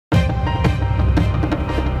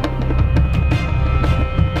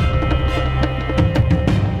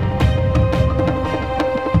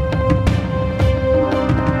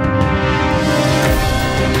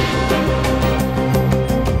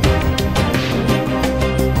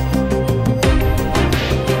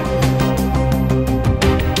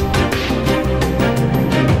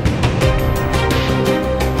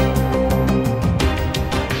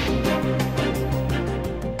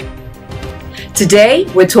Today,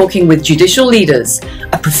 we're talking with judicial leaders,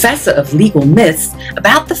 a professor of legal myths,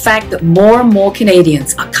 about the fact that more and more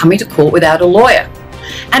Canadians are coming to court without a lawyer,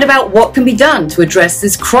 and about what can be done to address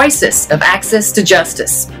this crisis of access to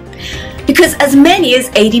justice. Because as many as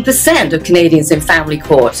 80% of Canadians in family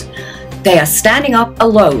court, they are standing up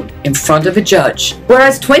alone in front of a judge,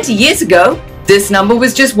 whereas 20 years ago, this number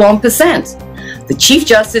was just 1%. The Chief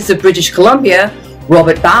Justice of British Columbia,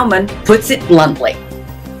 Robert Bauman, puts it bluntly.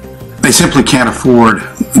 They simply can't afford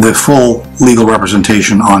the full legal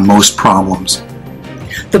representation on most problems.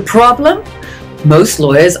 The problem? Most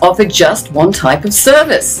lawyers offer just one type of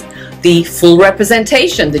service, the full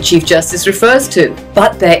representation the Chief Justice refers to.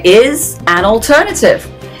 But there is an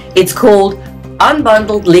alternative. It's called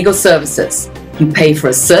unbundled legal services. You pay for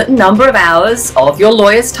a certain number of hours of your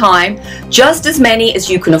lawyer's time, just as many as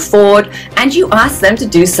you can afford, and you ask them to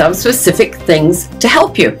do some specific things to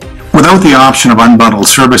help you. Without the option of unbundled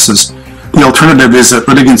services, the alternative is that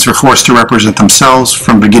litigants are forced to represent themselves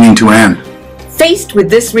from beginning to end. Faced with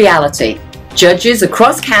this reality, judges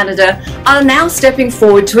across Canada are now stepping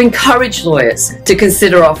forward to encourage lawyers to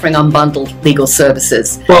consider offering unbundled legal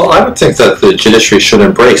services. Well, I would think that the judiciary should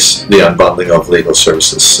embrace the unbundling of legal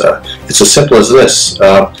services. It's as simple as this.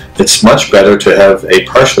 It's much better to have a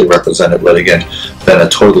partially represented litigant than a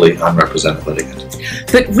totally unrepresented litigant.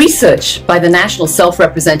 But research by the National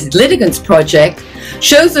Self-Represented Litigants Project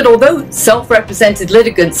shows that although self-represented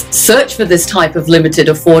litigants search for this type of limited,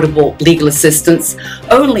 affordable legal assistance,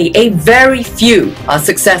 only a very few are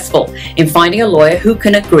successful in finding a lawyer who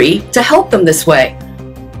can agree to help them this way.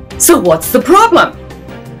 So what's the problem?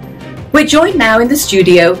 We're joined now in the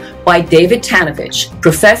studio by David Tanovich,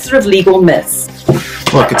 Professor of Legal Myths.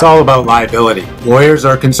 Look, it's all about liability. Lawyers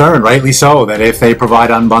are concerned, rightly so, that if they provide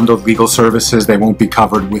unbundled legal services, they won't be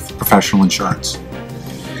covered with professional insurance.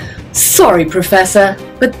 Sorry, Professor,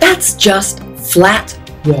 but that's just flat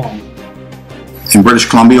wrong. In British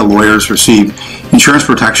Columbia, lawyers receive insurance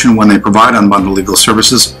protection when they provide unbundled legal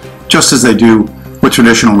services, just as they do with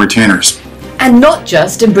traditional retainers. And not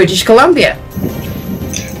just in British Columbia.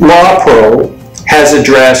 LawPro has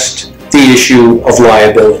addressed the issue of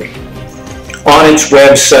liability. On its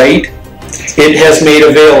website, it has made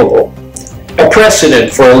available a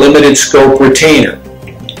precedent for a limited scope retainer,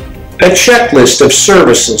 a checklist of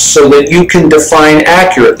services so that you can define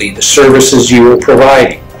accurately the services you are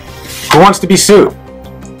providing. Who wants to be sued?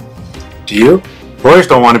 Do you? Lawyers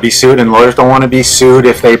don't want to be sued, and lawyers don't want to be sued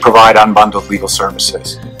if they provide unbundled legal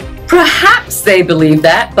services. Perhaps they believe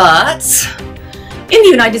that, but in the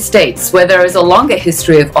United States, where there is a longer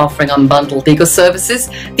history of offering unbundled legal services,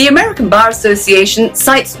 the American Bar Association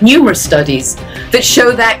cites numerous studies that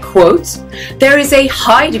show that, quote, there is a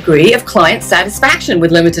high degree of client satisfaction with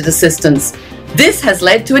limited assistance. This has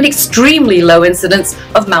led to an extremely low incidence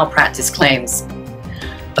of malpractice claims.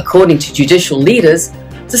 According to judicial leaders,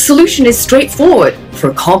 the solution is straightforward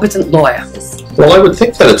for a competent lawyer. Well, I would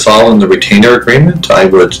think that it's all in the retainer agreement. I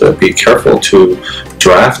would be careful to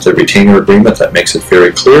draft a retainer agreement that makes it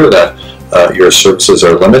very clear that your services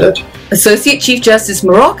are limited. Associate Chief Justice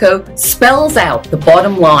Marrocco spells out the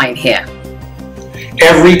bottom line here.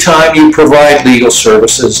 Every time you provide legal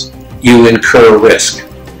services, you incur risk.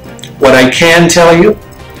 What I can tell you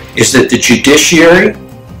is that the judiciary,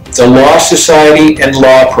 the Law Society, and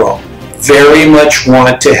LawPro very much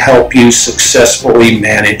want to help you successfully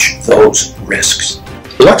manage those risks.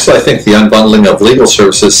 Well, actually, I think the unbundling of legal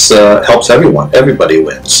services helps everyone. Everybody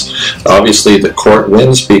wins. Obviously, the court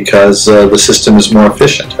wins because the system is more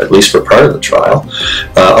efficient, at least for part of the trial.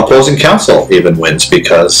 Opposing counsel even wins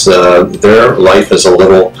because their life is a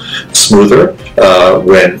little smoother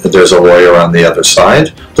when there's a lawyer on the other side.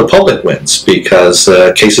 The public wins because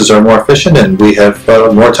cases are more efficient and we have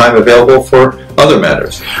more time available for other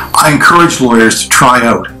matters. I encourage lawyers to try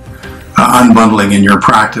out unbundling in your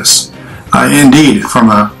practice. Indeed, from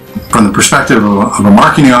the perspective of a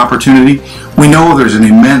marketing opportunity, we know there's an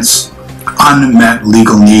immense unmet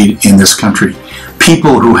legal need in this country.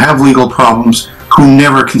 People who have legal problems who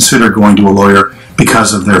never consider going to a lawyer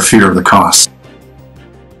because of their fear of the cost.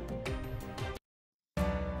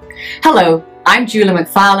 Hello, I'm Julia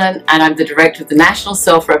McFarlane, and I'm the Director of the National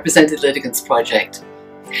Self-Represented Litigants Project.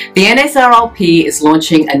 The NSRLP is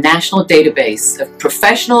launching a national database of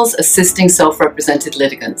professionals assisting self-represented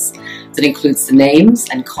litigants that includes the names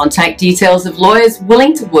and contact details of lawyers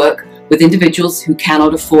willing to work with individuals who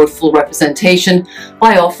cannot afford full representation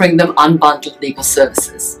by offering them unbundled legal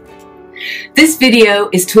services. This video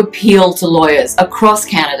is to appeal to lawyers across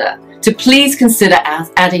Canada to please consider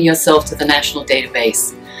adding yourself to the national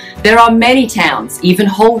database. There are many towns, even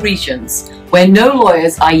whole regions, where no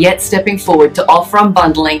lawyers are yet stepping forward to offer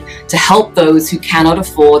unbundling to help those who cannot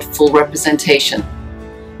afford full representation.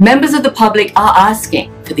 Members of the public are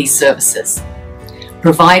asking for these services.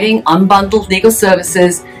 Providing unbundled legal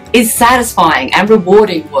services is satisfying and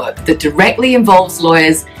rewarding work that directly involves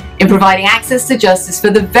lawyers in providing access to justice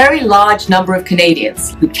for the very large number of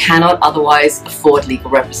Canadians who cannot otherwise afford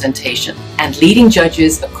legal representation, and leading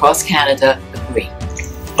judges across Canada agree.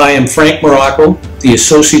 I am Frank Marrocco, the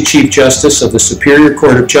Associate Chief Justice of the Superior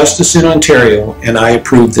Court of Justice in Ontario, and I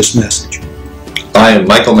approve this message. I am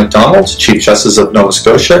Michael MacDonald, Chief Justice of Nova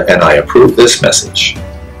Scotia, and I approve this message.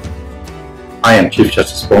 I am Chief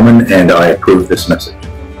Justice Bauman, and I approve this message.